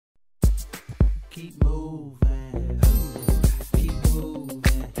Keep moving, keep moving,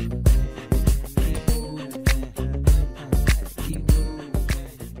 keep moving, keep moving.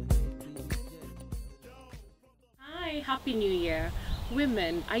 Hi, Happy New Year.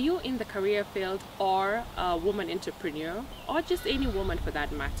 Women, are you in the career field or a woman entrepreneur or just any woman for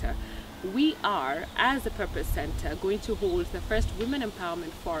that matter? We are, as the Purpose Center, going to hold the first Women Empowerment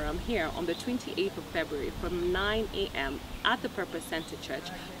Forum here on the 28th of February from 9 a.m. at the Purpose Center Church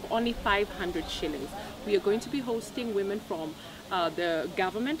for only 500 shillings. We are going to be hosting women from the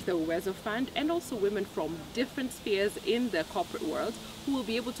government, the Uwezo Fund, and also women from different spheres in the corporate world who will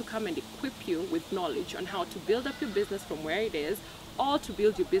be able to come and equip you with knowledge on how to build up your business from where it is, or to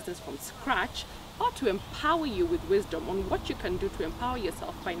build your business from scratch, or to empower you with wisdom on what you can do to empower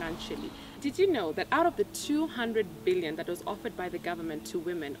yourself financially. Did you know that out of the 200 billion that was offered by the government to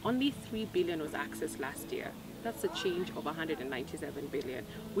women, only 3 billion was accessed last year? That's a change of 197 billion.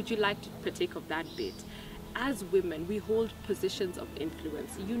 Would you like to partake of that bit? As women, we hold positions of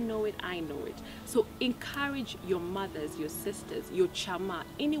influence. You know it, I know it. So encourage your mothers, your sisters, your chama,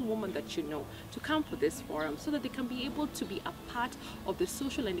 any woman that you know to come for this forum so that they can be able to be a part of the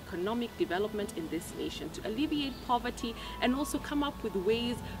social and economic development in this nation, to alleviate poverty and also come up with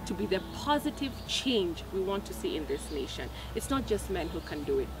ways to be the positive change we want to see in this nation. It's not just men who can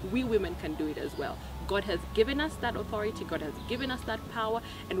do it. We women can do it as well. God has given us that authority, God has given us that power,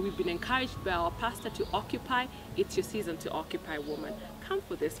 and we've been encouraged by our pastor to occupy. It's your season to occupy, woman. Come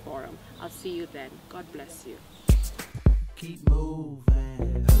for this forum. I'll see you then. God bless you. Keep moving.